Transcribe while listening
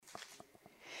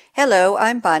Hello,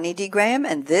 I'm Bonnie D. Graham,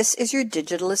 and this is your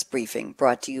Digitalist Briefing,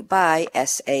 brought to you by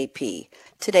SAP.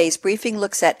 Today's briefing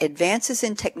looks at advances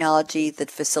in technology that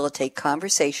facilitate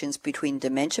conversations between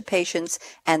dementia patients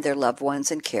and their loved ones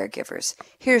and caregivers.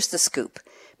 Here's the scoop.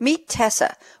 Meet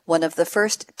Tessa, one of the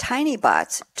first tiny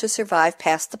bots to survive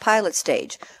past the pilot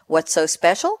stage. What's so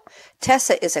special?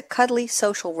 Tessa is a cuddly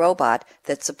social robot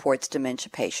that supports dementia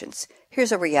patients.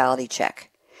 Here's a reality check.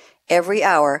 Every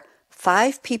hour,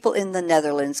 5 people in the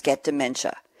Netherlands get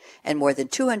dementia, and more than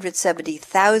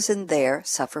 270,000 there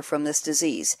suffer from this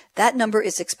disease. That number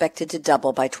is expected to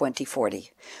double by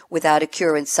 2040. Without a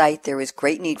cure in sight, there is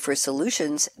great need for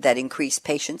solutions that increase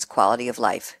patients' quality of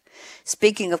life.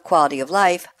 Speaking of quality of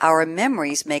life, our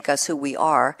memories make us who we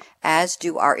are, as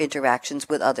do our interactions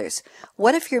with others.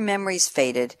 What if your memories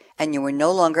faded and you were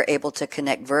no longer able to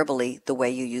connect verbally the way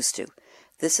you used to?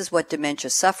 This is what dementia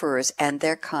sufferers and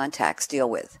their contacts deal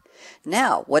with.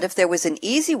 Now, what if there was an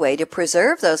easy way to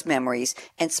preserve those memories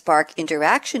and spark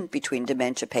interaction between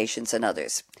dementia patients and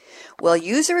others? Well,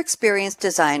 user experience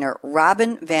designer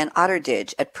Robin van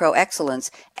Otterdijk at Pro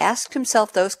Excellence asked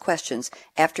himself those questions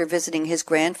after visiting his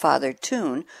grandfather,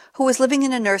 Toon, who was living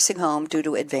in a nursing home due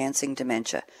to advancing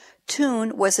dementia.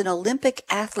 Toon was an Olympic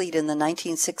athlete in the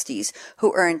 1960s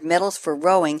who earned medals for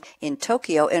rowing in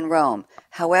Tokyo and Rome.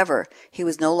 However, he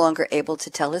was no longer able to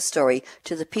tell his story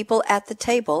to the people at the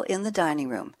table in the dining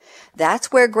room.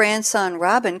 That's where grandson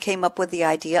Robin came up with the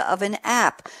idea of an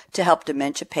app to help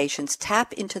dementia patients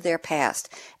tap into their past.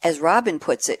 As Robin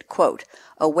puts it, quote,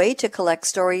 "A way to collect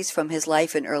stories from his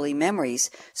life and early memories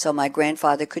so my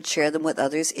grandfather could share them with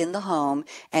others in the home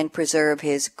and preserve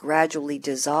his gradually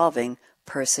dissolving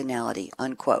personality,"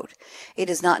 unquote. It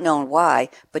is not known why,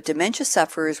 but dementia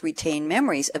sufferers retain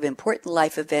memories of important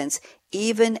life events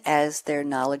even as their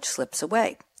knowledge slips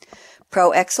away.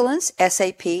 Pro Excellence,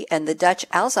 SAP, and the Dutch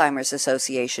Alzheimer's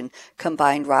Association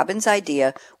combined Robin's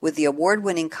idea with the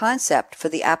award-winning concept for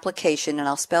the application, and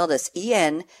I'll spell this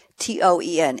ENTOEN,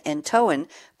 Entoen,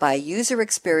 by user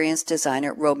experience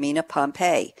designer Romina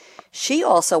Pompey. She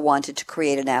also wanted to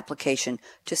create an application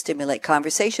to stimulate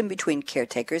conversation between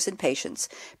caretakers and patients.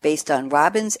 Based on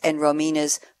Robin's and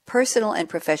Romina's personal and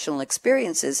professional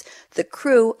experiences, the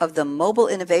crew of the Mobile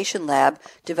Innovation Lab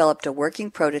developed a working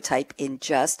prototype in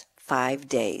just 5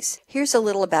 days. Here's a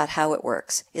little about how it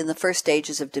works. In the first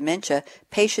stages of dementia,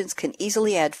 patients can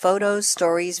easily add photos,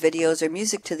 stories, videos, or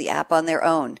music to the app on their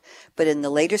own. But in the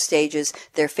later stages,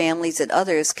 their families and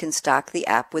others can stock the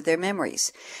app with their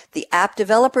memories. The app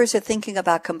developers are thinking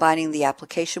about combining the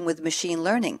application with machine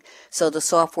learning, so the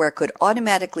software could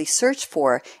automatically search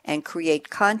for and create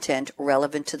content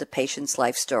relevant to the patient's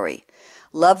life story.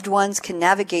 Loved ones can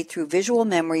navigate through visual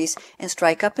memories and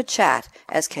strike up a chat,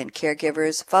 as can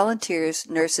caregivers, volunteers,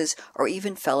 nurses, or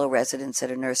even fellow residents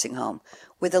at a nursing home.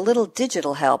 With a little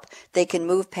digital help, they can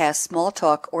move past small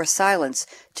talk or silence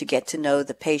to get to know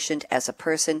the patient as a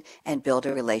person and build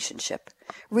a relationship.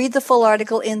 Read the full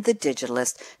article in The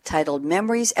Digitalist titled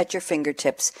Memories at Your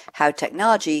Fingertips, How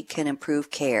Technology Can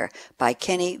Improve Care by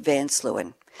Kenny Van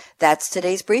Sluwen. That's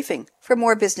today's briefing. For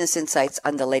more business insights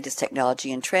on the latest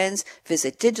technology and trends,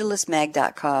 visit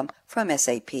digitalistmag.com from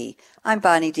SAP. I'm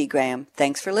Bonnie D. Graham.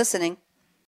 Thanks for listening.